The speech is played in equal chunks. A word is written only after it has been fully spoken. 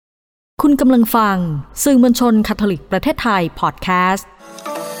คุณกำลังฟังสื่อมวลชนคาทอลิกประเทศไทยพอดแคสต์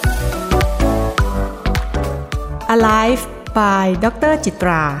Alive by ดร.จิต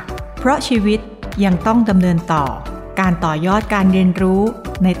รา เพราะชีวิตยังต้องดำเนินต่อการต่อยอดการเรียนรู้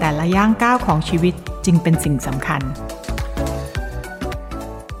ในแต่ละย่างก้าวของชีวิตจึงเป็นสิ่งสำคัญ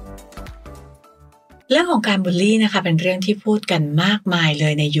เรื่องของการบูลลี่นะคะเป็นเรื่องที่พูดกันมากมายเล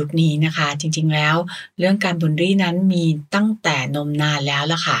ยในยุคนี้นะคะจริงๆแล้วเรื่องการบูลลี่นั้นมีตั้งแต่นมนานแล้ว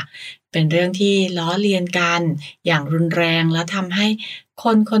ล่ะค่ะเป็นเรื่องที่ล้อเลียนกันอย่างรุนแรงแล้วทำให้ค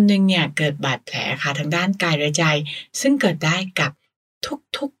นคนหนึ่งเนี่ยเกิดบาดแผลค่ะทางด้านกายและใจซึ่งเกิดได้กับ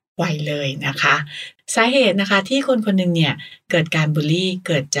ทุกๆวัยเลยนะคะสาเหตุนะคะที่คนคนหนึ่งเนี่ยเกิดการบูลลี่เ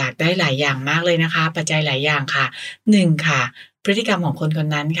กิดจากได้หลายอย่างมากเลยนะคะปัจจัยหลายอย่างค่ะ1ค่ะพฤติกรรมของคนคน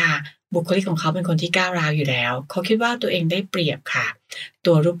นั้นค่ะบุคลิกของเขาเป็นคนที่ก้าวร้าวอยู่แล้วเขาคิดว่าตัวเองได้เปรียบค่ะ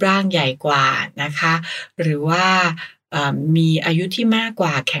ตัวรูปร่างใหญ่กว่านะคะหรือว่ามีอายุที่มากก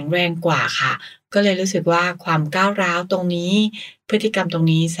ว่าแข็งแรงกว่าค่ะก็เลยรู้สึกว่าความก้าวร้าวตรงนี้พฤติกรรมตรง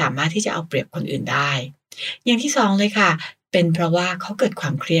นี้สามารถที่จะเอาเปรียบคนอื่นได้อย่างที่2เลยค่ะเป็นเพราะว่าเขาเกิดควา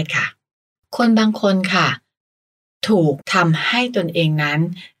มเครียดค่ะคนบางคนค่ะถูกทำให้ตนเองนั้น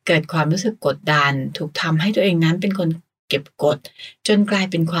เกิดความรู้สึกกดดันถูกทำให้ตัวเองนั้นเป็นคนเก็บกดจนกลาย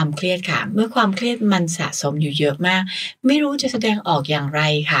เป็นความเครียดค่ะเมื่อความเครียดมันสะสมอยู่เยอะมากไม่รู้จะแสดงออกอย่างไร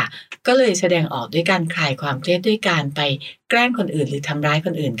ค่ะก็เลยแสดงออกด้วยการคลายความเครียดด้วยการไปแกล้งคนอื่นหรือทำร้ายค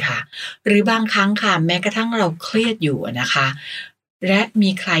นอื่นค่ะหรือบางครั้งค่ะแม้กระทั่งเราเครียดอยู่นะคะและมี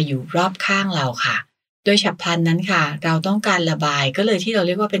ใครอยู่รอบข้างเราค่ะโดยฉับพลันนั้นค่ะเราต้องการระบายก็เลยที่เราเ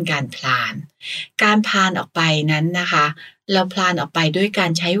รียกว่าเป็นการพลานการพลานออกไปนั้นนะคะเราพลานออกไปด้วยกา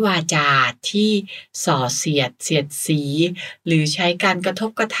รใช้วาจาที่ส่อเสียดสีหรือใช้การกระทบ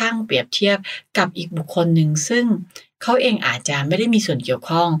กระทั่งเปรียบเทียบกับอีกบุคคลหนึ่งซึ่งเขาเองอาจจะไม่ได้มีส่วนเกี่ยว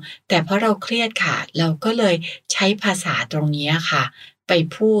ข้องแต่เพราะเราเครียดค่ะเราก็เลยใช้ภาษาตรงนี้ค่ะไป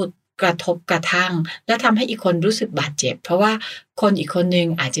พูดกระทบกระทั่งและทำให้อีกคนรู้สึกบาดเจ็บเพราะว่าคนอีกคนหนึ่ง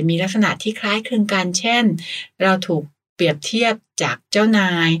อาจจะมีลักษณะที่คล้ายคลึงกันเช่นเราถูกเปรียบเทียบจากเจ้าน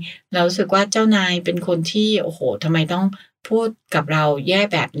ายเรารู้สึกว่าเจ้านายเป็นคนที่โอ้โหทำไมต้องพูดกับเราแย่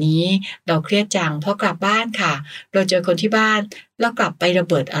แบบนี้เราเครียดจังพอกลับบ้านค่ะเราเจอคนที่บ้านแล้วกลับไประ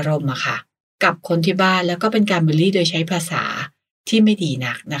เบิดอารมณ์อะค่ะกับคนที่บ้านแล้วก็เป็นการบูลลี่โดยใช้ภาษาที่ไม่ดี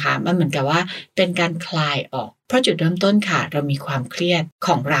นักนะคะมันเหมือนกับว่าเป็นการคลายออกเพราะจุดเริ่มต้นค่ะเรามีความเครียดข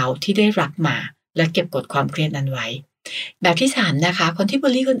องเราที่ได้รับมาและเก็บกดความเครียดนั้นไว้แบบที่3นะคะคนที่บู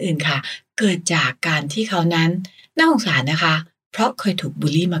ลลี่คนอื่นค่ะเกิดจากการที่เขานั้นน่าสงสารนะคะเพราะเคยถูกบู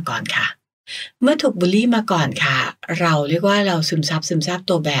ลลี่มาก่อนค่ะเมื่อถูกบูลลี่มาก่อนค่ะเราเรียกว่าเราซึมซับ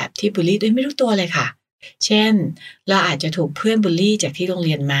ตัวแบบที่บูลลี่โดยไม่รู้ตัวเลยค่ะเช่นเราอาจจะถูกเพื่อนบูลลี่จากที่โรงเ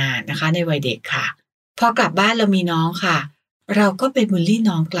รียนมานะคะในวัยเด็กค่ะพอกลับบ้านเรามีน้องค่ะเราก็ไปบูลลี่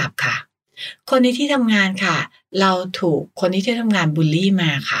น้องกลับค่ะคนในที่ทำงานค่ะเราถูกคนในที่ทำงานบูลลี่ม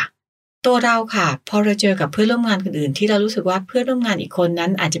าค่ะตัวเราค่ะพอเราเจอกับเพื่อนร่วมงานคนอื่นที่เรารู้สึกว่าเพื่อนร่วมงานอีกคนนั้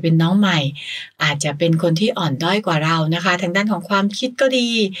นอาจจะเป็นน้องใหม่อาจจะเป็นคนที่อ่อนด้อยกว่าเรานะคะทางด้านของความคิดก็ดี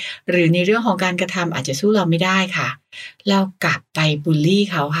หรือในเรื่องของการกระทำอาจจะสู้เราไม่ได้ค่ะเรากลับไปบูลลี่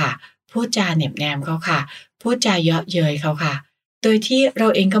เขาค่ะพูดจาเหน็บแนมเขาค่ะพูดจาเยาะเย้ยเขาค่ะโดยที่เรา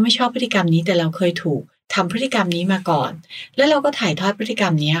เองก็ไม่ชอบพฤติกรรมนี้แต่เราเคยถูกทำพฤติกรรมนี้มาก่อนแล้วเราก็ถ่ายทอดพฤติกรร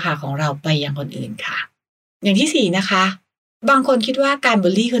มนี้ค่ะของเราไปยังคนอื่นค่ะอย่างที่4นะคะบางคนคิดว่าการบู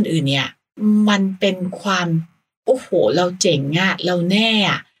ลลี่คนอื่นเนี่ยมันเป็นความโอ้โหเราเจ๋งอะเราแน่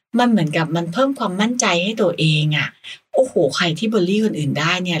อะมันเหมือนกับมันเพิ่มความมั่นใจให้ตัวเองอะโอ้โหใครที่บูลลี่คนอื่นไ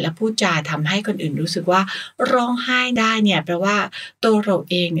ด้เนี่ยแล้วพูดจาทำให้คนอื่นรู้สึกว่าร้องไห้ได้เนี่ยแปลว่าตัวเรา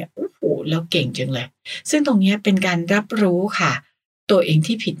เองเนี่ยโอ้โหเราเก่งจังเลยซึ่งตรงนี้เป็นการรับรู้ค่ะตัวเอง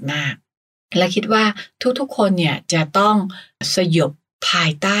ที่ผิดมากและคิดว่าทุกๆคนเนี่ยจะต้องสยบภา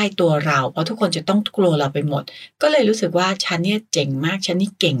ยใต้ตัวเราเพราะทุกคนจะต้องกลัวเราไปหมดก็เลยรู้สึกว่าฉันเนี่ยเจ๋งมากฉัน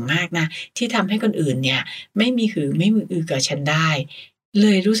นี่เก่งมากนะที่ทำให้คนอื่นเนี่ยไม่มีหือไม่มีอือกับฉันได้เล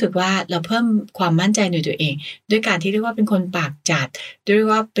ยรู้สึกว่าเราเพิ่มความมั่นใจในตัวเองด้วยการที่เรียกว่าเป็นคนปากจัดด้วย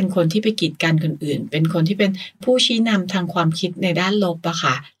ว่าเป็นคนที่ไปกีดกันคนอื่นเป็นคนที่เป็นผู้ชี้นำทางความคิดในด้านลบอะ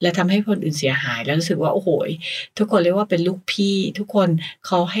ค่ะและทำให้คนอื่นเสียหายแล้วรู้สึกว่าโอ้โหทุกคนเรียกว่าเป็นลูกพี่ทุกคนเข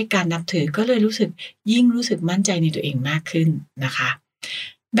าให้การนับถือก็เลยรู้สึกยิ่งรู้สึกมั่นใจในตัวเองมากขึ้นนะคะ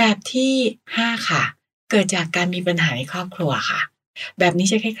แบบที่5ค่ะเกิดจากการมีปัญหาในครอบครัวค่ะแบบนี้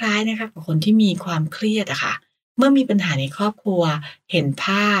จะคล้ายๆนะคะกับคนที่มีความเครียดอะค่ะเมื่อมีปัญหาในครอบครัวเห็นภ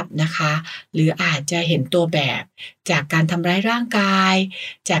าพนะคะหรืออาจจะเห็นตัวแบบจากการทำร้ายร่างกาย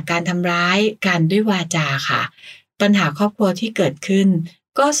จากการทำร้ายกันด้วยวาจาค่ะปัญหาครอบครัวที่เกิดขึ้น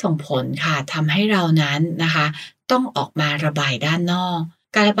ก็ส่งผลค่ะทำให้เรานั้นนะคะต้องออกมาระบายด้านนอก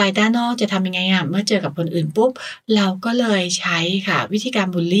การระบายด้านนอกจะทำยังไงเมื่อเจอกับคนอื่นปุ๊บเราก็เลยใช้ค่ะวิธีการ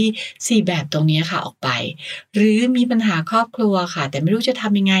บุลลี4แบบตรงนี้ค่ะออกไปหรือมีปัญหาครอบครัวค่ะแต่ไม่รู้จะท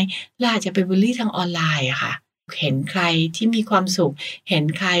ำยังไงเราอาจจะไปบุลลีทางออนไลน์อะค่ะเห็นใครที่มีความสุขเห็น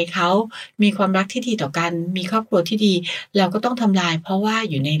ใครเขามีความรักที่ดีต่อกันมีครอบครัวที่ดีเราก็ต้องทำลายเพราะว่า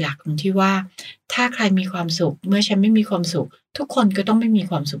อยู่ในหลักตรงที่ว่าถ้าใครมีความสุขเมื่อฉันไม่มีความสุขทุกคนก็ต้องไม่มี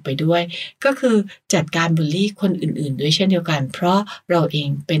ความสุขไปด้วยก็คือจัดการบุลลีคนอื่นๆด้วยเช่นเดียวกันเพราะเราเอง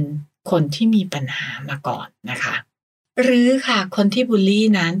เป็นคนที่มีปัญหามาก่อนนะคะหรือค่ะคนที่บุลลี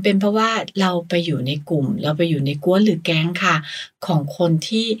นั้นเป็นเพราะว่าเราไปอยู่ในกลุ่มเราไปอยู่ในกวนหรือแก๊งค่ะของคน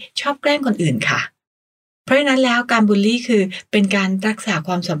ที่ชอบแกล้งคนอื่นค่ะเพราะฉะนั้นแล้วการบุลลีคือเป็นการรักษาค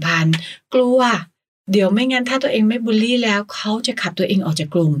วามสัมพันธ์กลัวเดี๋ยวไม่งั้นถ้าตัวเองไม่บุลลีแล้วเขาจะขับตัวเองออกจาก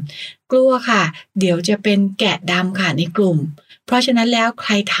กลุ่มกลัวค่ะเดี๋ยวจะเป็นแกะดำค่ะในกลุ่มเพราะฉะนั้นแล้วใค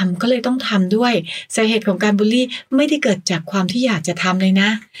รทำก็เลยต้องทำด้วยสาเหตุของการบุลลีไม่ได้เกิดจากความที่อยากจะทำเลยนะ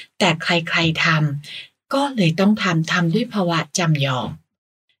แต่ใครๆทำก็เลยต้องทำด้วยภาวะจำยอม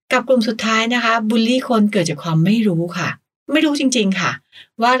กับกลุ่มสุดท้ายนะคะบุลลีคนเกิดจากความไม่รู้ค่ะไม่รู้จริงๆค่ะ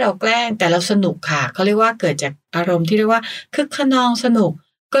ว่าเราแกล้งแต่เราสนุกค่ะเขาเรียกว่าเกิดจากอารมณ์ที่เรียกว่าคึกคะนองสนุก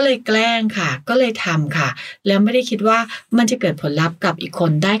ก็เลยแกล้งค่ะก็เลยทำค่ะแล้วไม่ได้คิดว่ามันจะเกิดผลลัพธ์กับอีกค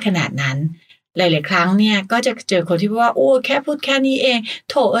นได้ขนาดนั้นหลายๆครั้งเนี่ยก็จะเจอคนที่ว่าโอ้แค่พูดแค่นี้เอง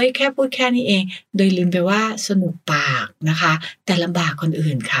โถเอ้ยแค่พูดแค่นี้เองโดยลืมไปว่าสนุกปากนะคะแต่ลำบากคน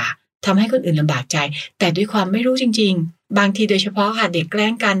อื่นค่ะทำให้คนอื่นลำบากใจแต่ด้วยความไม่รู้จริงๆบางทีโดยเฉพาะค่ะเด็กแกล้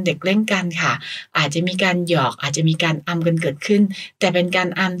งกันเด็กเล่นกันค่ะอาจจะมีการหยอกอาจจะมีการอำกันเกิดขึ้นแต่เป็นการ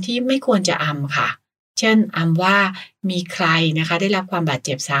อำที่ไม่ควรจะอำค่ะเช่นอำว่ามีใครนะคะได้รับความบาดเ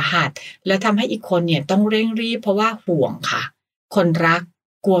จ็บสาหัสแล้วทำให้อีกคนเนี่ยต้องเร่งรีบเพราะว่าห่วงค่ะคนรัก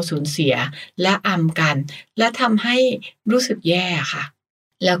กลัวสูญเสียและอำกันและทำให้รู้สึกแย่ค่ะ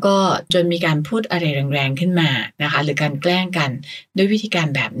แล้วก็จนมีการพูดอะไรแรงๆขึ้นมานะคะหรือการแกล้งกันด้วยวิธีการ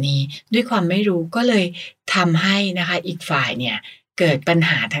แบบนี้ด้วยความไม่รู้ก็เลยทำให้นะคะอีกฝ่ายเนี่ยเกิดปัญห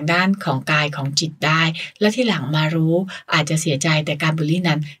าทางด้านของกายของจิตได้และที่หลังมารู้อาจจะเสียใจแต่การบุลลี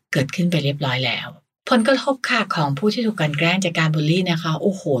นั้นเกิดขึ้นไปเรียบร้อยแล้วผลกระทบค่ะของผู้ที่ถูกกลั่นแกล้งจากการบุลลีนะคะโ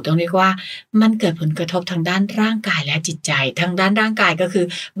อ้โฮต้องเรียกว่ามันเกิดผลกระทบทางด้านร่างกายและจิตใจทางด้านร่างกายก็คือ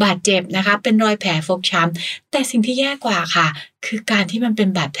บาดเจ็บนะคะเป็นรอยแผลฟกช้ำแต่สิ่งที่แย่กว่าค่ะคือการที่มันเป็น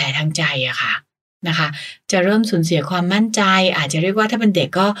บาดแผลทางใจอะค่ะนะคะจะเริ่มสูญเสียความมั่นใจอาจจะเรียกว่าถ้าเป็นเด็ก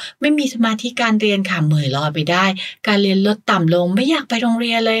ก็ไม่มีสมาธิการเรียนค่ะเหม่อลอยไปได้การเรียนลดต่ำลงไม่อยากไปโรงเ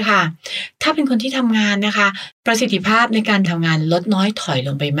รียนเลยค่ะถ้าเป็นคนที่ทำงานนะคะประสิทธิภาพในการทำงานลดน้อยถอยล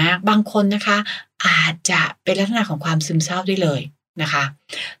งไปมากบางคนนะคะอาจจะเป็นลักษณะของความซึมเศร้าได้เลยนะคะ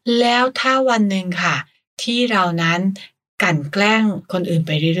แล้วถ้าวันหนึ่งค่ะที่เรานั้นกลั่นแกล้งคนอื่นไ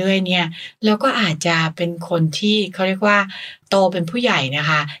ปเรื่อยๆเนี่ยเราก็อาจจะเป็นคนที่เขาเรียกว่าโตเป็นผู้ใหญ่นะ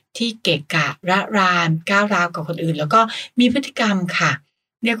คะที่เกะกะระรานก้าวร้าวกับคนอื่นแล้วก็มีพฤติกรรมค่ะ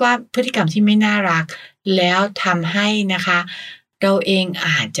เรียกว่าพฤติกรรมที่ไม่น่ารักแล้วทำให้นะคะเราเองอ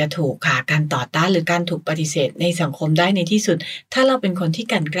าจจะถูกค่ะการต่อต้านหรือการถูกปฏิเสธในสังคมได้ในที่สุดถ้าเราเป็นคนที่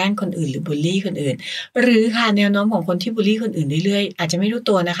กลั่นแกล้งคนอื่นหรือบุลลีคนอื่นหรือค่ะแนวโน้มของคนที่บุลลีคนอื่นเรื่อยๆอาจจะไม่รู้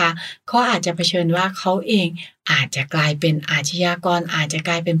ตัวนะคะเขาอาจจะเผชิญว่าเขาเองอาจจะกลายเป็นอาชญากรอาจจะก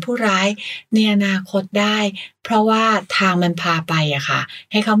ลายเป็นผู้ร้ายในอนาคตได้เพราะว่าทางมันพาไปอะค่ะ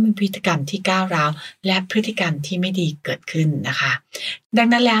ให้เขามีพฤติกรรมที่ก้าวร้าวและพฤติกรรมที่ไม่ดีเกิดขึ้นนะคะดัง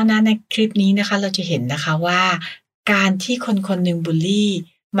นั้นแล้วนะในคลิปนี้นะคะเราจะเห็นนะคะว่าการที่คนคนหนึ่งบุลลี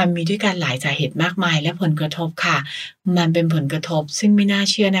มันมีด้วยกันหลายสาเหตุมากมายและผลกระทบค่ะมันเป็นผลกระทบซึ่งไม่น่า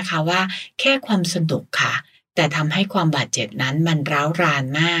เชื่อนะคะว่าแค่ความสนุกค่ะแต่ทำให้ความบาดเจ็บนั้นมันร้าวราน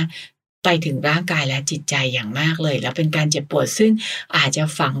มากไปถึงร่างกายและจิตใจอย่างมากเลยแล้วเป็นการเจ็บปวดซึ่งอาจจะ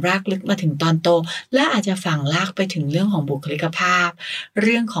ฝังรากลึกมาถึงตอนโตและอาจจะฝังรากไปถึงเรื่องของบุคลิกภาพเ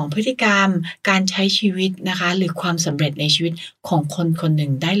รื่องของพฤติกรรมการใช้ชีวิตนะคะหรือความสำเร็จในชีวิตของคนคนหนึ่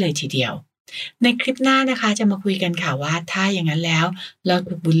งได้เลยทีเดียวในคลิปหน้านะคะจะมาคุยกันค่ะว่าถ้าอย่างนั้นแล้วเรา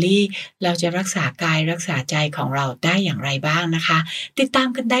ถูกบุลลีเราจะรักษากายรักษาใจของเราได้อย่างไรบ้างนะคะติดตาม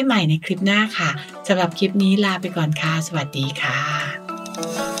กันได้ใหม่ในคลิปหน้าค่ะสำหรับคลิปนี้ลาไปก่อนค่ะสวัสดีค่ะ